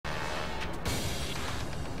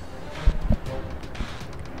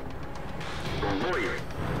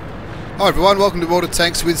Hi everyone, welcome to Water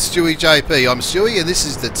Tanks with stewiejp. I'm Stewie and this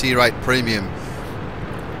is the Tier 8 Premium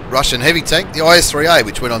Russian heavy tank, the IS3A,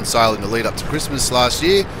 which went on sale in the lead up to Christmas last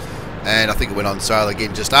year, and I think it went on sale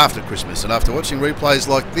again just after Christmas. And after watching replays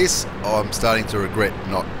like this, I'm starting to regret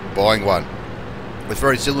not buying one. It's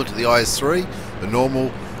very similar to the IS3, the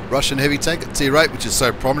normal Russian heavy tank at Tier 8, which is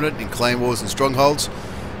so prominent in clan wars and strongholds,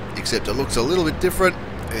 except it looks a little bit different.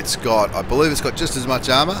 It's got, I believe it's got just as much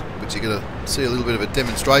armour, which you're going to see a little bit of a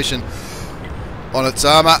demonstration on its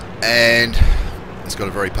armour, and it's got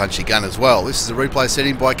a very punchy gun as well. This is a replay set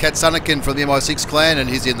in by Katsuninken from the MI6 clan, and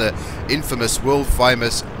he's in the infamous, world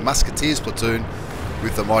famous Musketeers platoon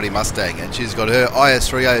with the mighty Mustang, and she's got her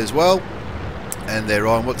IS3A as well, and they're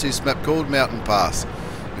on, what's this map called? Mountain Pass.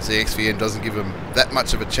 Because the XVN doesn't give them that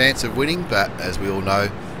much of a chance of winning, but as we all know,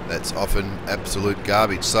 that's often absolute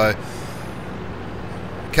garbage. So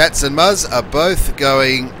Kats and Muzz are both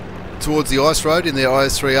going towards the ice road in their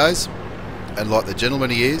IS3As, and like the gentleman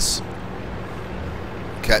he is,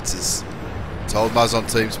 Kats has told Muzz on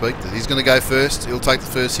TeamSpeak that he's going to go first. He'll take the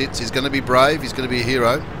first hits. He's going to be brave. He's going to be a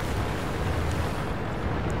hero.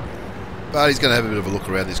 But he's going to have a bit of a look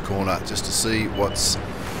around this corner just to see what's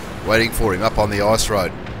waiting for him up on the ice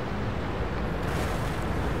road.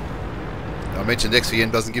 I mentioned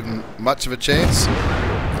XVN doesn't give him much of a chance,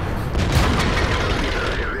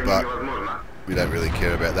 but we don't really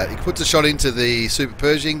care about that. He puts a shot into the Super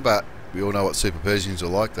Pershing, but we all know what Super Pershings are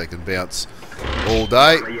like. They can bounce all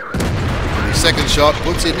day. And his second shot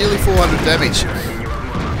puts in nearly 400 damage.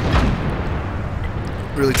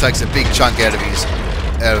 Really takes a big chunk out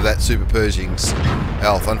of that Super Pershing's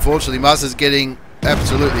health. Unfortunately, Muzz is getting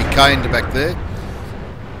absolutely caned back there.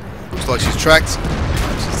 Looks like she's tracked.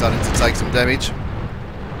 She's starting to take some damage.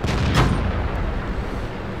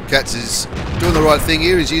 Kats is doing the right thing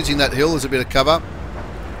here. He's using that hill as a bit of cover.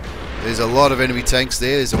 There's a lot of enemy tanks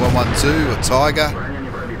there. There's a 112, a Tiger,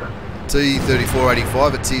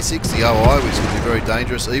 T-3485 at Tier 6, the OI, which can be very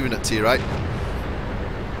dangerous even at Tier 8.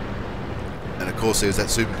 And of course there's that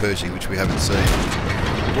Super Pershing, which we haven't seen.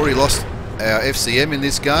 We've already lost our FCM in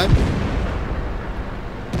this game.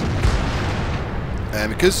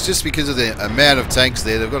 And just because of the amount of tanks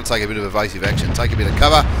there, they've got to take a bit of evasive action, take a bit of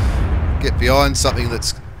cover, get behind something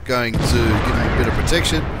that's going to give them a bit of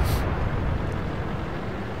protection,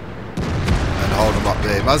 and hold them up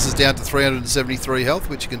there. Muzz is down to 373 health,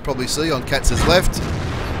 which you can probably see on Kats' left.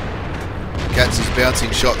 Kats is bouncing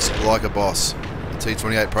shots like a boss. The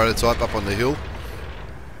T28 prototype up on the hill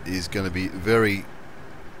is going to be very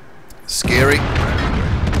scary.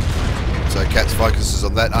 So Kats focuses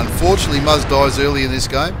on that. Unfortunately, Muzz dies early in this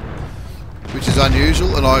game, which is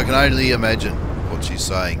unusual, and I can only imagine what she's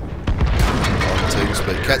saying on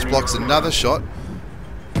TeamSpeak. Kats blocks another shot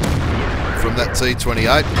from that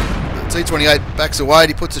T28. The T28 backs away and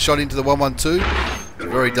he puts a shot into the 112. It's a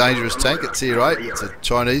very dangerous tank at Tier 8. It's a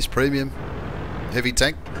Chinese premium heavy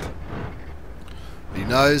tank. He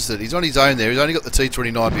knows that he's on his own there. He's only got the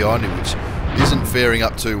T29 behind him, which isn't faring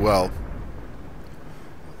up too well.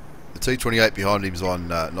 The T28 behind him's on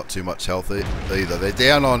not too much health either. They're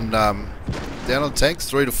down on tanks,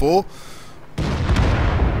 3 to 4.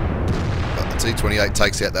 T28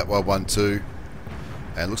 takes out that 112,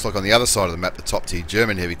 and looks like on the other side of the map the top tier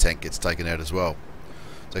German heavy tank gets taken out as well.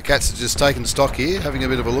 So Kats is just taking stock here, having a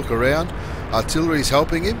bit of a look around. Artillery's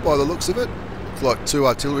helping him by the looks of it. Looks like 2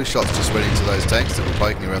 artillery shots just went into those tanks that were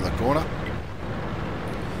poking around the corner.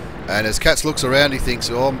 And as Kats looks around, he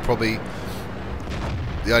thinks, oh, I'm probably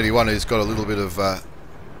the only one who's got a little bit of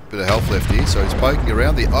health left here. So he's poking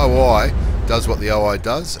around. The OI does what the OI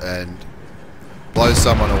does and blows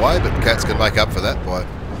someone away, but Kats can make up for that by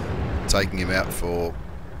taking him out for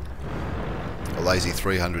a lazy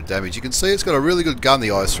 300 damage. You can see it's got a really good gun, the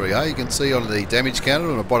IS3A. You can see on the damage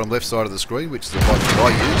counter on the bottom left side of the screen, which is the one that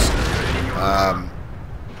I use.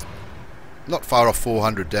 Not far off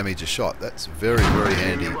 400 damage a shot. That's very, very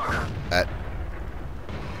handy at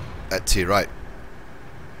Tier 8.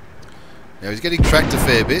 Now he's getting tracked a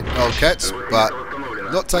fair bit, old Kats, but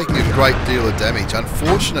not taking a great deal of damage.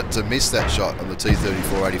 Unfortunate to miss that shot on the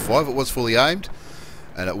T-3485. It was fully aimed,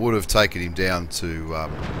 and it would have taken him down to a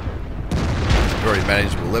very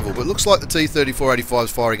manageable level. But it looks like the T-3485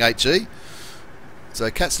 is firing HE.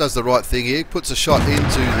 So Kats does the right thing here. Puts a shot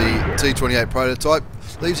into the T-28 prototype.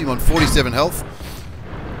 Leaves him on 47 health,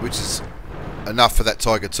 which is enough for that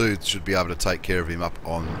Tiger 2. Should be able to take care of him up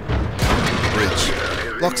on the bridge.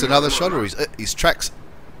 Locks another shot, or his tracks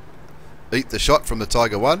eat the shot from the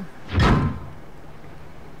Tiger 1,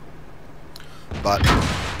 but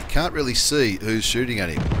you can't really see who's shooting at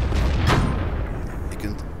him. You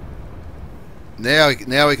can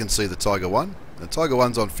now we can see the Tiger 1. The Tiger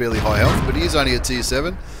 1's on fairly high health, but he is only a tier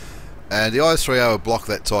 7, and the IS3 will block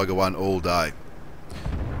that Tiger 1 all day.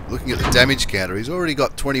 Looking at the damage counter, he's already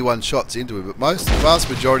got 21 shots into him, but the vast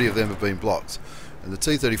majority of them have been blocked. And the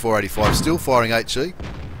T-3485 still firing HE,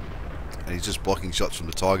 and he's just blocking shots from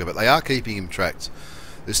the Tiger, but they are keeping him tracked.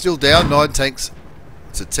 They're still down 9 tanks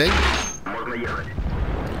to 10,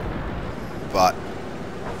 but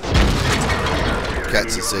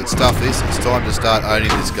Cats has said, stuff this, it's time to start owning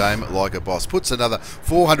this game like a boss. Puts another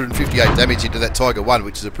 458 damage into that Tiger 1,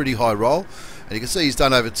 which is a pretty high roll, and you can see he's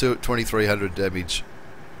done over 2,300 damage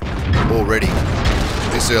already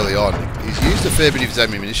this early on. He's used a fair bit of his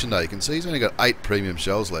ammunition though. You can see he's only got 8 premium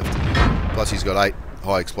shells left, plus he's got 8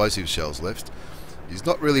 high explosive shells left. He's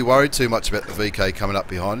not really worried too much about the VK coming up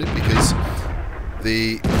behind him, because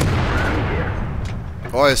the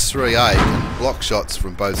IS3A can block shots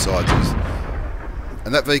from both sides.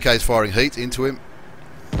 And that VK is firing heat into him,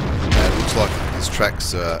 and it looks like his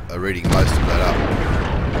tracks are reading most of that up.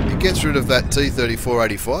 He gets rid of that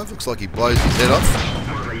T-3485, looks like he blows his head off.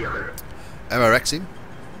 Ammo racks him.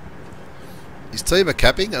 His team are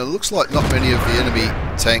capping, and it looks like not many of the enemy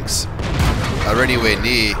tanks are anywhere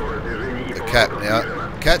near the cap. Now,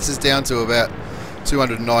 Cats is down to about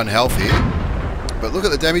 209 health here, but look at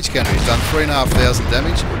the damage counter. He's done 3,500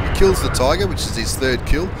 damage. He kills the Tiger, which is his 3rd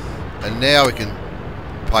kill, and now we can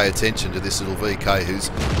pay attention to this little VK who's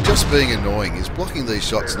just being annoying. He's blocking these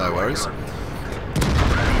shots, no worries.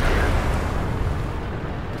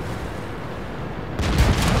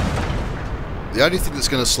 The only thing that's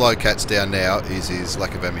going to slow Cats down now is his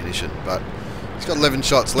lack of ammunition, but he's got 11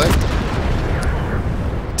 shots left.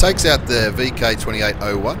 Takes out the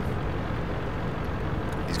VK2801.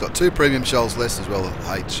 He's got 2 premium shells less, as well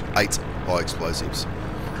as 8 high explosives.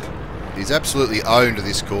 He's absolutely owned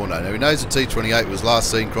this corner. Now he knows the T28 was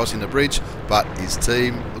last seen crossing the bridge, but his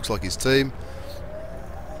team, looks like his team,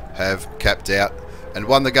 have capped out and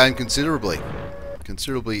won the game considerably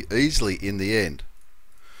easily in the end.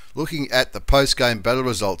 Looking at the post-game battle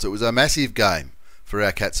results, it was a massive game for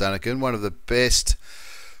our Katsuninken, one of the best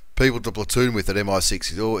people to platoon with at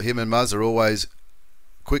MI6. Him and Muzz are always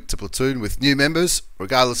quick to platoon with new members,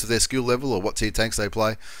 regardless of their skill level or what tier tanks they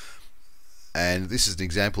play. And this is an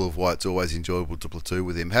example of why it's always enjoyable to platoon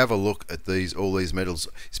with him. Have a look at all these medals.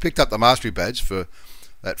 He's picked up the Mastery Badge for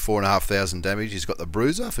that 4,500 damage. He's got the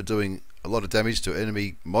Bruiser for doing a lot of damage to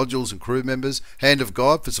enemy modules and crew members. Hand of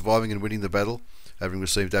God for surviving and winning the battle, having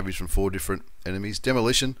received damage from 4 different enemies.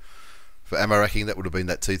 Demolition for ammo racking, that would have been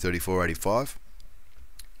that T-3485.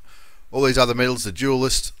 All these other medals, the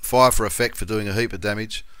Duelist, Fire for effect for doing a heap of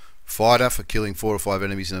damage, Fighter for killing 4 or 5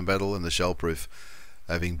 enemies in a battle, and the Shell Proof,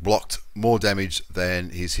 having blocked more damage than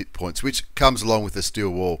his hit points, which comes along with the Steel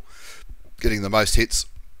Wall, getting the most hits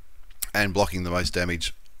and blocking the most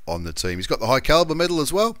damage on the team. He's got the High Caliber medal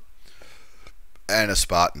as well, and a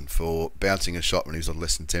Spartan for bouncing a shot when he was on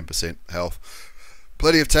less than 10% health.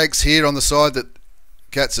 Plenty of tanks here on the side that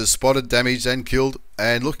Cats has spotted, damaged and killed,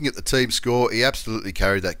 and looking at the team score, he absolutely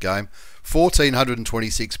carried that game.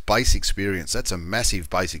 1,426 base experience. That's a massive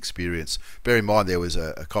base experience. Bear in mind there was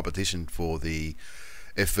a competition for the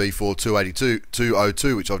FV4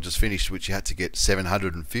 202, which I've just finished, which you had to get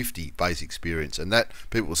 750 base experience, and that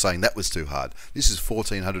people were saying that was too hard. This is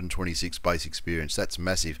 1,426 base experience. That's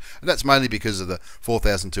massive, and that's mainly because of the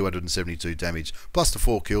 4,272 damage plus the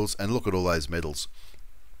 4 kills. And look at all those medals.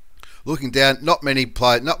 Looking down, not many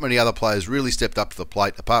other players really stepped up to the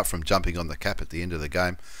plate, apart from jumping on the cap at the end of the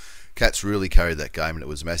game. Cats really carried that game, and it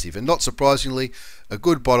was massive. And not surprisingly, a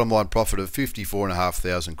good bottom line profit of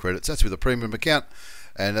 54,500 credits. That's with a premium account,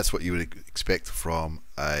 and that's what you would expect from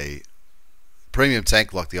a premium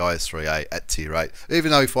tank like the IS3A at tier 8. Even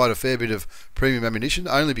though he fired a fair bit of premium ammunition,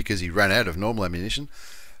 only because he ran out of normal ammunition.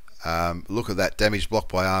 Look at that damage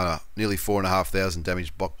blocked by armour, nearly 4,500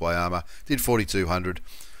 damage blocked by armour. Did 4,200,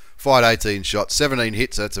 fired 18 shots, 17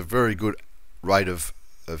 hits. That's a very good rate of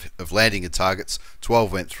landing at targets.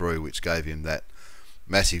 12 went through, which gave him that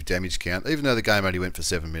massive damage count, even though the game only went for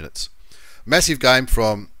 7 minutes. Massive game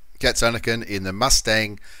from Katsuninken in the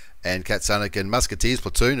Mustang and Katsuninken Musketeers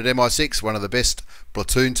platoon at MI6, one of the best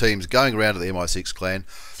platoon teams going around at the MI6 clan.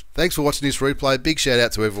 Thanks for watching this replay. Big shout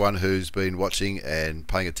out to everyone who's been watching and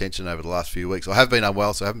paying attention over the last few weeks. I have been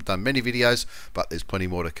unwell, so I haven't done many videos, but there's plenty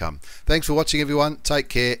more to come. Thanks for watching, everyone. Take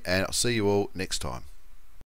care, and I'll see you all next time.